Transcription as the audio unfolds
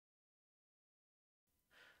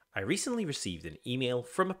I recently received an email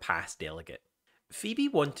from a past delegate. Phoebe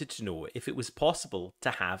wanted to know if it was possible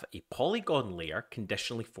to have a polygon layer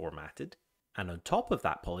conditionally formatted, and on top of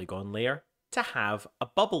that polygon layer, to have a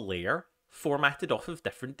bubble layer formatted off of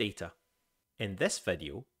different data. In this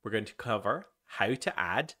video, we're going to cover how to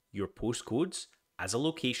add your postcodes as a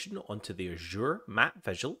location onto the Azure Map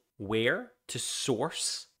visual, where to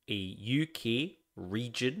source a UK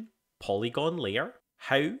region polygon layer,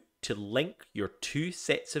 how to link your two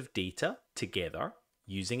sets of data together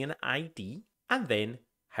using an ID, and then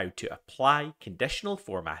how to apply conditional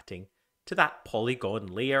formatting to that polygon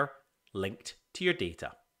layer linked to your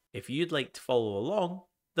data. If you'd like to follow along,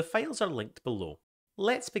 the files are linked below.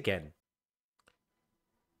 Let's begin.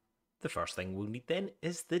 The first thing we'll need then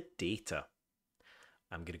is the data.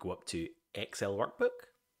 I'm going to go up to Excel Workbook,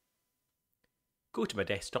 go to my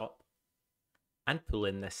desktop, and pull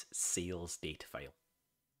in this sales data file.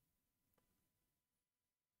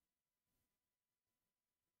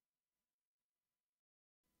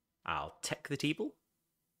 I'll tick the table.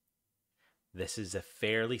 This is a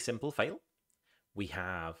fairly simple file. We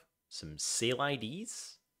have some sale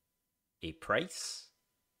IDs, a price,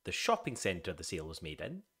 the shopping centre the sale was made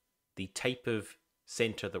in, the type of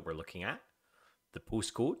centre that we're looking at, the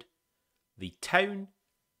postcode, the town,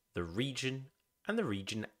 the region, and the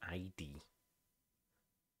region ID.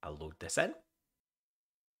 I'll load this in,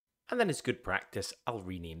 and then as good practice, I'll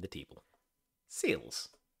rename the table. Sales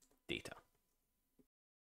data.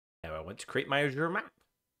 Now I want to create my Azure Map.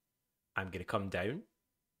 I'm going to come down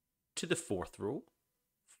to the fourth row,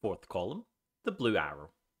 fourth column, the blue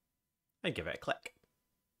arrow, and give it a click.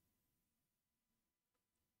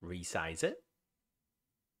 Resize it.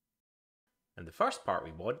 And the first part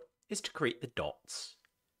we want is to create the dots.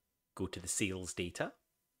 Go to the sales data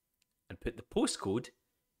and put the postcode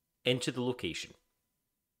into the location.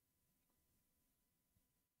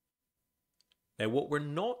 Now what we're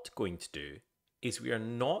not going to do is we are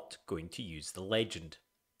not going to use the legend.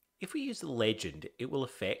 If we use the legend, it will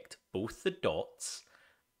affect both the dots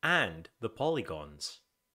and the polygons.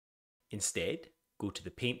 Instead, go to the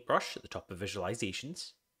paintbrush at the top of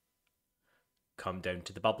visualizations, come down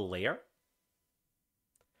to the bubble layer,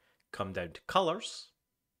 come down to colors,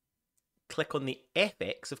 click on the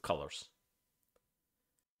FX of colors.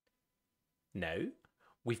 Now,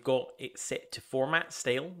 we've got it set to format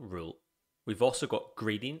style rule. We've also got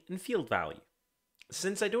gradient and field value.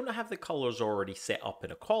 Since I don't have the colors already set up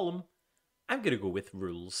in a column, I'm going to go with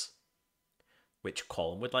rules. Which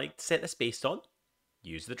column would I like to set this based on?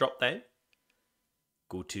 Use the drop down.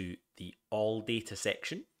 Go to the all data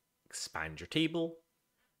section, expand your table,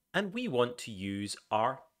 and we want to use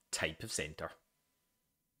our type of centre.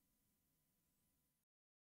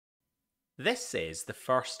 This says the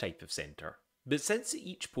first type of centre, but since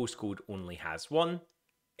each postcode only has one,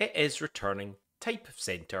 it is returning type of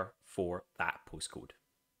centre for that postcode.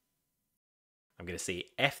 I'm going to say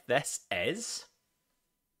if this is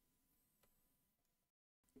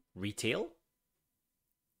retail,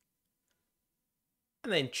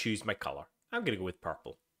 and then choose my colour. I'm going to go with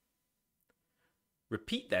purple.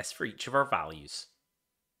 Repeat this for each of our values.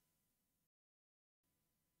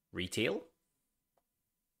 Retail,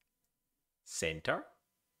 centre,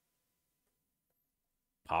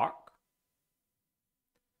 park,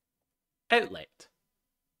 outlet,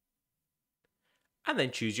 and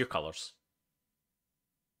then choose your colours.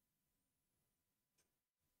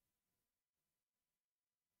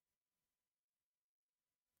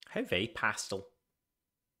 How very pastel.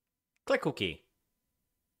 Click OK.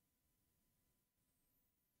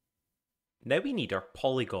 Now we need our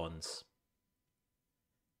polygons.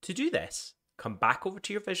 To do this, come back over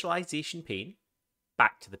to your visualization pane,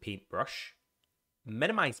 back to the paintbrush,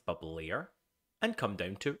 minimize bubble layer, and come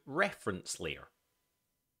down to reference layer.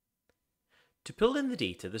 To pull in the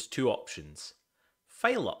data, there's two options,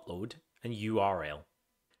 file upload and URL.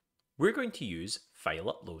 We're going to use file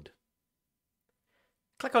upload.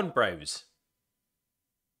 Click on browse.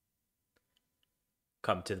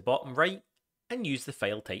 Come to the bottom right and use the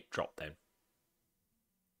file type dropdown.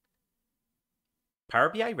 Power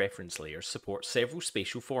BI reference layers support several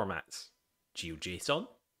spatial formats: GeoJSON,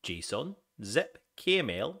 JSON, zip,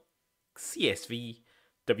 KML, CSV,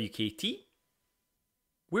 WKT.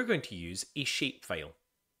 We're going to use a shapefile.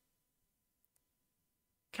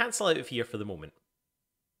 Cancel out of here for the moment.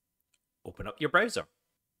 Open up your browser.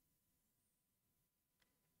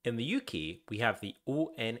 In the UK, we have the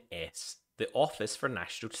ONS, the Office for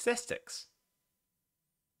National Statistics.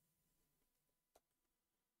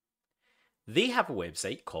 They have a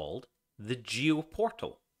website called the Geo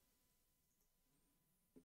Portal.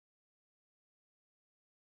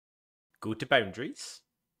 Go to Boundaries,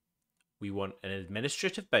 we want an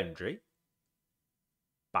administrative boundary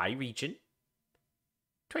by region,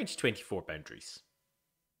 2024 boundaries.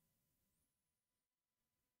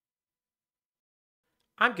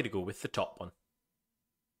 I'm going to go with the top one.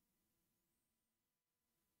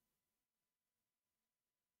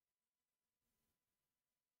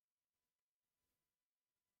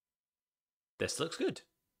 This looks good.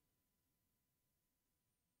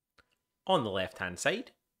 On the left-hand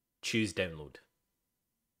side, choose download.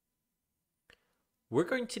 We're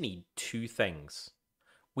going to need two things.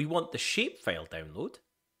 We want the shapefile download,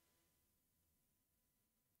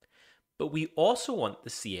 but we also want the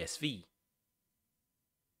CSV.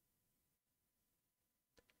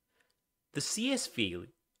 The CSV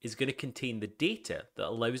is going to contain the data that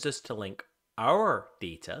allows us to link our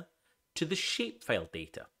data to the shapefile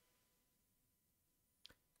data.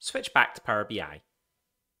 Switch back to Power BI.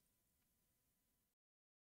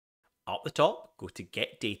 Up the top, go to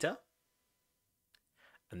Get Data,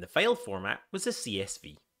 and the file format was a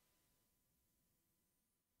CSV.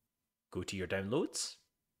 Go to your downloads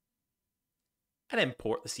and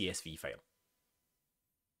import the CSV file.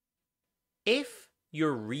 If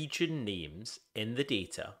your region names in the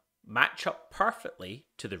data match up perfectly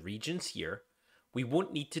to the regions here, we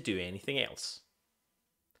won't need to do anything else.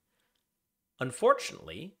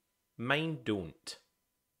 Unfortunately, mine don't.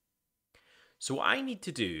 So what I need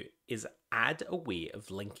to do is add a way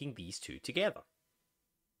of linking these two together.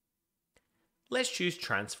 Let's choose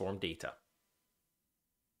Transform Data.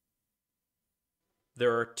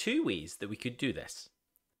 There are two ways that we could do this.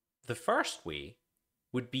 The first way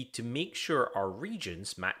would be to make sure our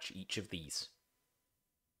regions match each of these.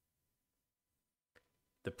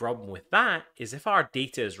 The problem with that is if our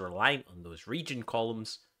data is reliant on those region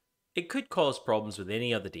columns, it could cause problems with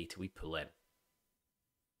any other data we pull in.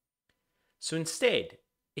 So instead,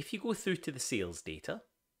 if you go through to the sales data,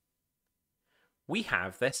 we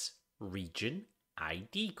have this region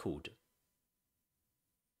ID code.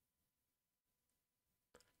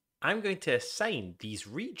 I'm going to assign these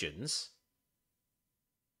regions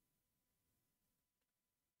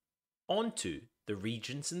onto the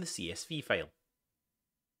regions in the CSV file.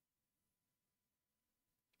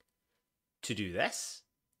 To do this,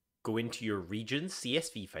 go into your regions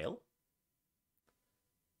CSV file,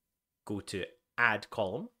 go to Add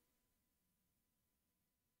Column,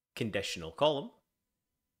 Conditional Column,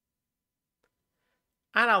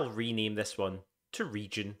 and I'll rename this one to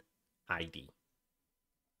Region ID.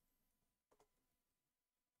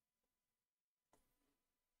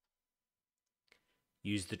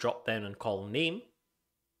 Use the drop down on column name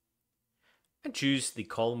and choose the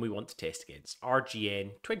column we want to test against,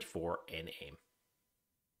 RGN24NM.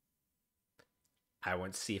 I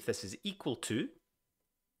want to see if this is equal to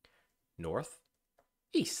north,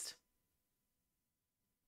 east.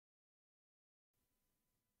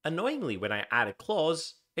 Annoyingly, when I add a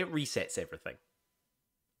clause, it resets everything.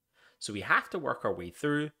 So we have to work our way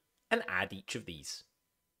through and add each of these.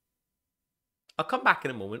 I'll come back in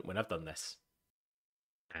a moment when I've done this.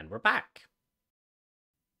 And we're back.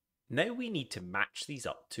 Now we need to match these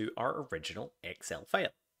up to our original Excel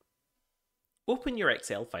file. Open your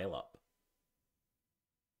Excel file up.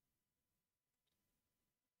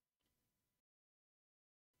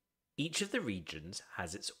 Each of the regions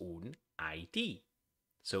has its own ID.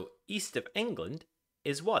 So East of England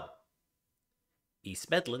is 1. East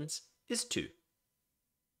Midlands is 2.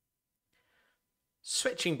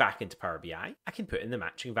 Switching back into Power BI, I can put in the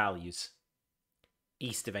matching values.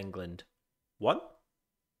 East of England, 1.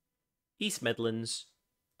 East Midlands,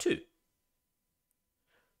 2.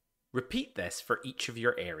 Repeat this for each of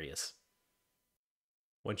your areas.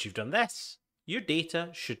 Once you've done this, your data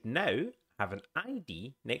should now have an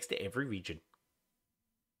ID next to every region.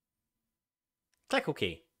 Click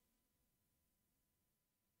OK.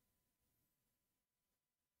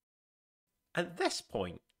 At this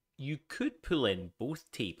point, you could pull in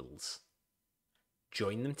both tables,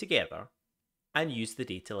 join them together, and use the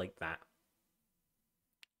data like that.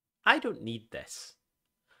 I don't need this.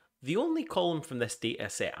 The only column from this data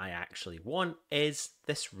set I actually want is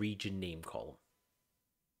this region name column.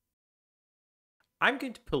 I'm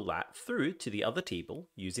going to pull that through to the other table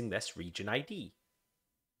using this region ID.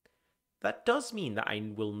 That does mean that I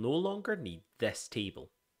will no longer need this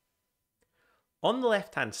table. On the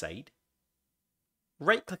left-hand side,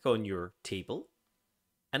 right-click on your table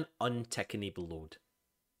and untick Enable Load.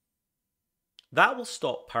 That will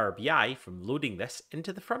stop Power BI from loading this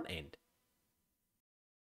into the front end.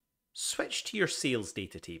 Switch to your sales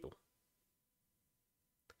data table.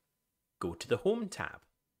 Go to the Home tab.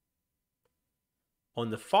 On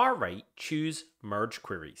the far right, choose Merge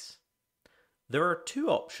Queries. There are two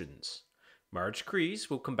options. Merge queries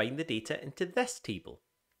will combine the data into this table.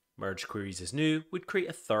 Merge queries as new would create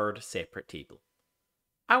a third separate table.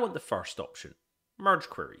 I want the first option, merge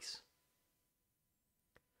queries.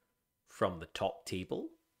 From the top table,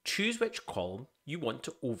 choose which column you want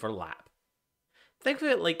to overlap. Think of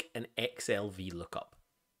it like an Excel VLOOKUP.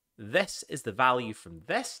 This is the value from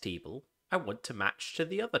this table I want to match to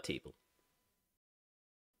the other table.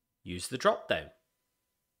 Use the drop-down.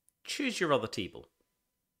 Choose your other table.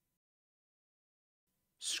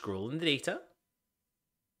 Scroll in the data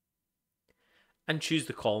and choose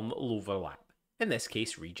the column that will overlap, in this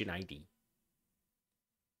case region ID.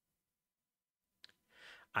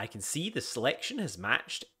 I can see the selection has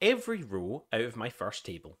matched every row out of my first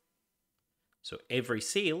table. So every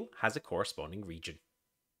sale has a corresponding region.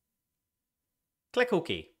 Click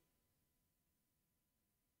OK.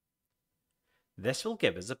 This will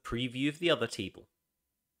give us a preview of the other table.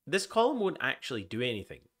 This column won't actually do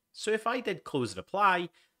anything, so if I did close and apply,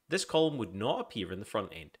 this column would not appear in the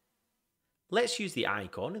front end. Let's use the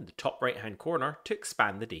icon in the top right hand corner to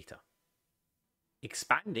expand the data.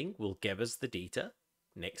 Expanding will give us the data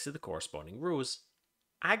next to the corresponding rows.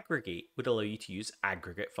 Aggregate would allow you to use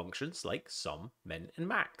aggregate functions like sum, min and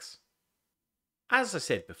max. As I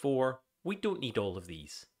said before, we don't need all of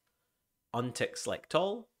these. Untick select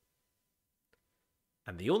all,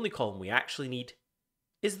 and the only column we actually need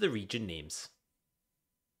is the region names.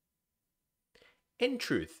 In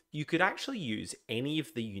truth, you could actually use any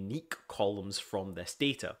of the unique columns from this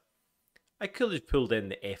data. I could have pulled in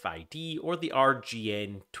the FID or the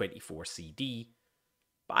RGN24CD,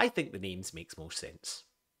 but I think the names makes most sense.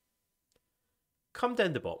 Come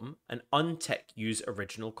down the bottom and untick use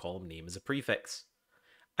original column name as a prefix.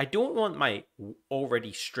 I don't want my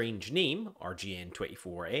already strange name,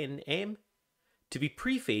 RGN24NM, to be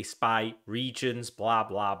prefaced by regions blah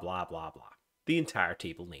blah blah blah blah, the entire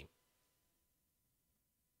table name.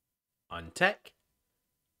 Untick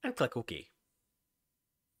and click OK.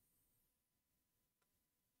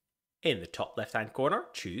 In the top left hand corner,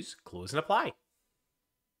 choose Close and Apply.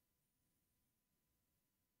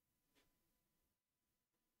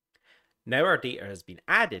 Now our data has been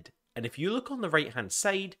added, and if you look on the right hand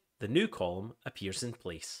side, the new column appears in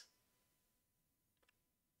place.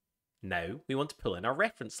 Now we want to pull in our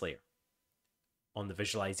reference layer. On the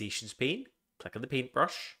Visualizations pane, click on the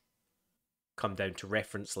paintbrush, come down to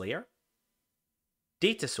Reference Layer,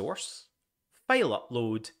 Data Source, File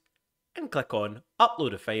Upload, and click on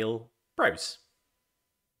Upload a File, Browse.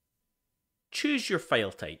 Choose your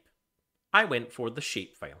file type. I went for the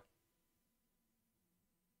shapefile.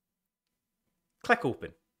 Click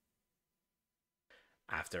Open.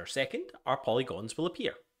 After a second, our polygons will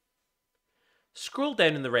appear. Scroll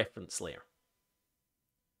down in the reference layer.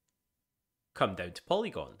 Come down to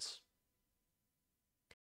Polygons.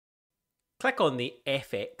 Click on the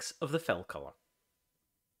FX of the fill colour.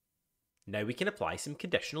 Now we can apply some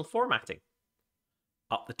conditional formatting.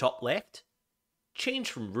 Up the top left,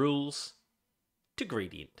 change from rules to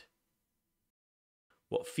gradient.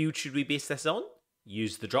 What field should we base this on?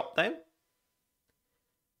 Use the drop down.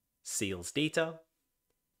 Sales data.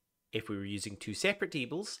 If we were using two separate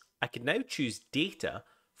tables, I can now choose data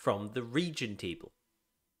from the region table.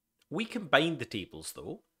 We combined the tables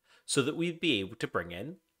though, so that we'd be able to bring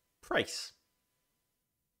in price.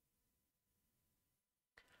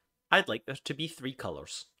 I'd like there to be 3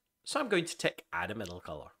 colours, so I'm going to tick Add a Middle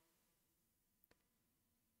Colour.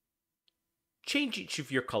 Change each of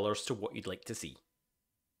your colours to what you'd like to see.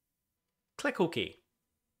 Click OK.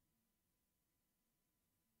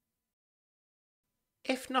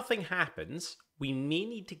 If nothing happens, we may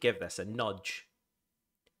need to give this a nudge.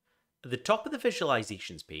 At the top of the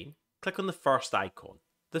Visualizations pane, click on the first icon,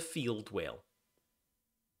 the field well.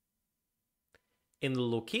 In the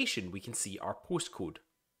location, we can see our postcode.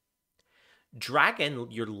 Drag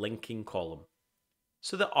in your linking column,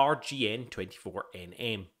 so the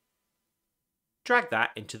RGN24NM. Drag that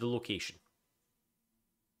into the location.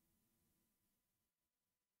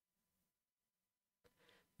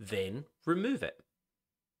 Then remove it.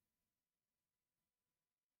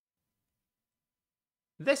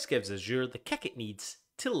 This gives Azure the kick it needs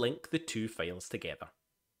to link the two files together.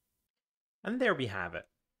 And there we have it,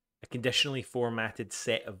 a conditionally formatted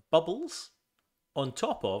set of bubbles on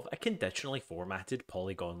top of a conditionally formatted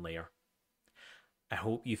polygon layer. I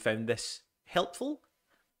hope you found this helpful,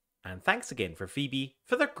 and thanks again for Phoebe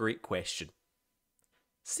for their great question.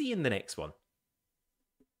 See you in the next one.